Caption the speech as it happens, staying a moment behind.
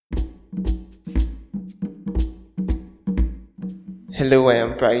Hello, I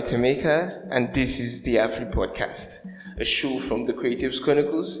am Bright Emeka, and this is the Afri Podcast, a show from the Creatives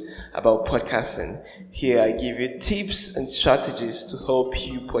Chronicles about podcasting. Here I give you tips and strategies to help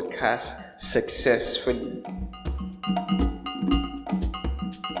you podcast successfully.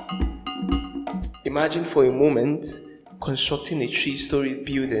 Imagine for a moment constructing a 3-story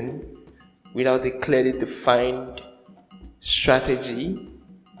building without a clearly defined strategy,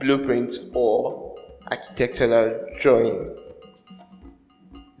 blueprint, or architectural drawing.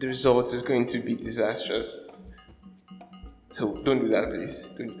 The result is going to be disastrous. So don't do that, please.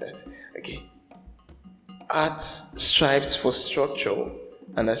 Don't do that. Okay. Art strives for structure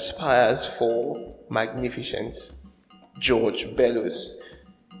and aspires for magnificence. George Bellows.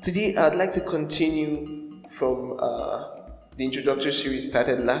 Today, I'd like to continue from the introductory series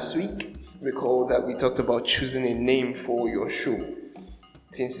started last week. Recall that we talked about choosing a name for your show,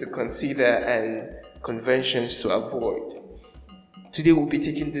 things to consider and conventions to avoid. Today we'll be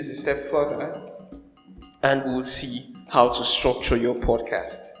taking this a step further and we'll see how to structure your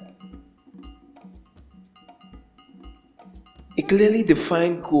podcast. A clearly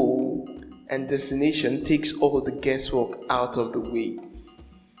defined goal and destination takes all the guesswork out of the way.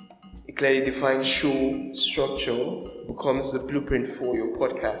 A clearly defined show structure becomes the blueprint for your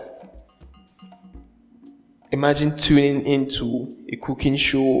podcast. Imagine tuning into a cooking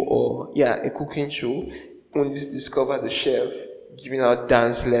show only to discover the chef giving out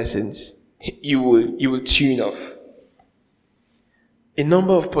dance lessons. You will tune off. A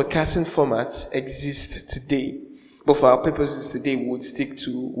number of podcasting formats exist today, but for our purposes today, we'll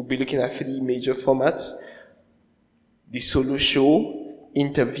be looking at 3 major formats: the solo show,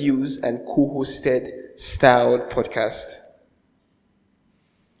 interviews, and co-hosted styled podcast.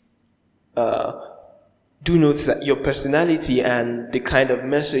 Do note that your personality and the kind of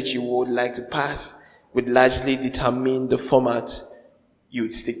message you would like to pass would largely determine the format you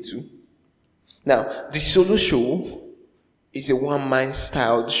would stick to. Now, the solo show is a one-man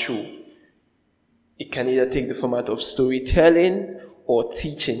styled show. It can either take the format of storytelling or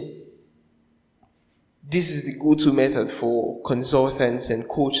teaching. This is the go-to method for consultants and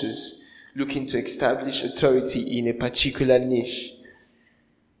coaches looking to establish authority in a particular niche.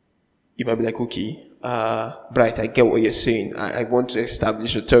 You might be like, okay, Bright, I get what you're saying. I want to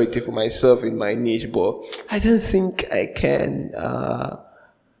establish authority for myself in my niche, but I don't think I can. I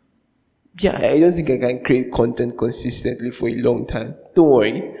don't think I can create content consistently for a long time. Don't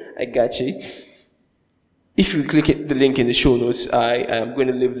worry, I got you. If you click the link in the show notes, I am going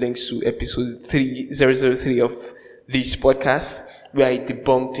to leave links to episode 3003 of this podcast, where I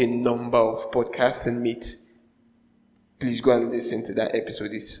debunked a number of podcasting myths. Please go and listen to that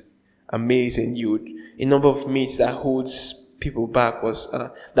episode. It's amazing. A number of myths that holds people back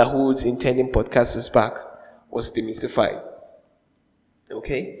that holds intending podcasters back was demystified.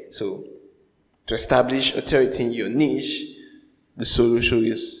 Okay, so to establish authority in your niche, the solo show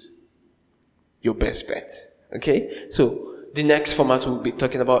is your best bet. Okay, so the next format we'll be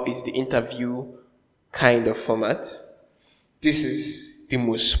talking about is the interview kind of format. This is the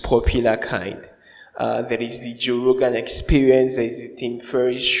most popular kind. There is the Joe Rogan Experience, there is the Tim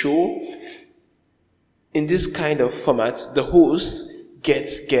Ferriss Show. In this kind of format, the host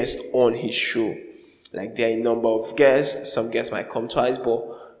gets guests on his show. Like, there are a number of guests, some guests might come twice, but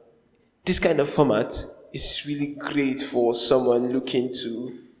this kind of format is really great for someone looking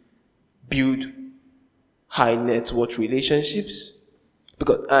to build high net worth relationships.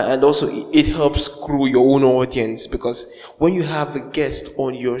 And also it helps grow your own audience, because when you have a guest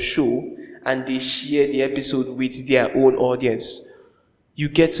on your show and they share the episode with their own audience, you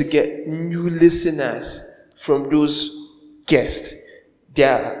get to get new listeners from those guests.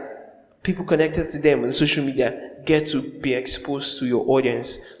 There are people connected to them on social media get to be exposed to your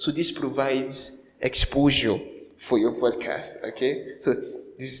audience. So this provides exposure for your podcast. Okay, so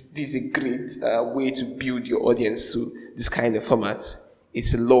this is a great way to build your audience to this kind of format.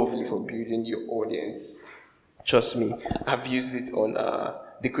 It's lovely for building your audience. Trust me, I've used it on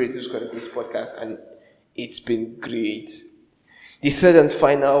the Creatives Chronicles podcast, and it's been great. The third and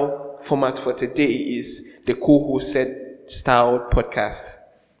final format for today is the co-hosted styled podcast.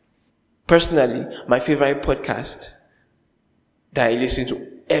 Personally, my favorite podcast that I listen to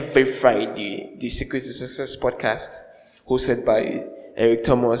every Friday, the Secret to Success podcast, hosted by Eric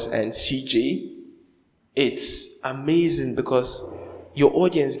Thomas and CJ. It's amazing because your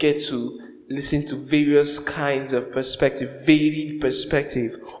audience gets to listen to various kinds of varied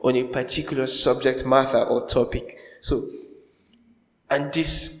perspective on a particular subject matter or topic. And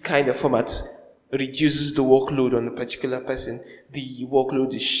this kind of format reduces the workload on a particular person. The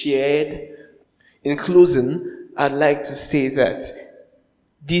workload is shared. In closing, I'd like to say that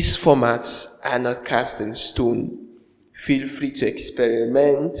These formats are not cast in stone. Feel free to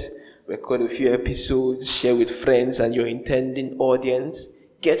experiment, record a few episodes, share with friends and your intending audience.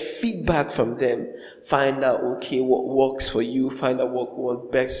 Get feedback from them. Find out, what works for you. Find out what works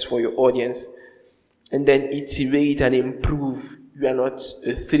best for your audience. And then iterate and improve. You are not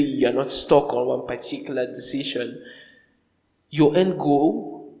a 3. You are not stuck on one particular decision. Your end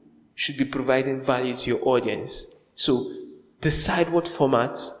goal should be providing value to your audience. So decide what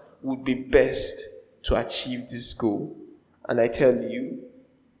format would be best to achieve this goal. And I tell you,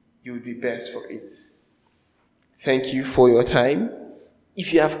 you will be best for it. Thank you for your time.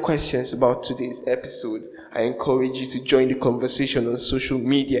 If you have questions about today's episode, I encourage you to join the conversation on social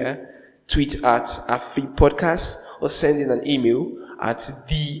media. Tweet at AfriPodcast or send in an email at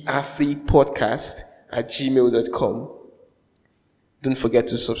theafripodcast@gmail.com. Don't forget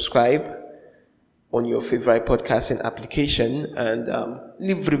to subscribe on your favorite podcasting application and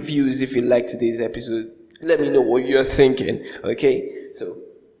leave reviews if you like today's episode. Let me know what you're thinking, okay? So,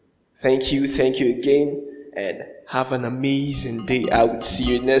 thank you again, and have an amazing day. I will see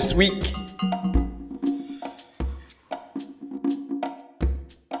you next week.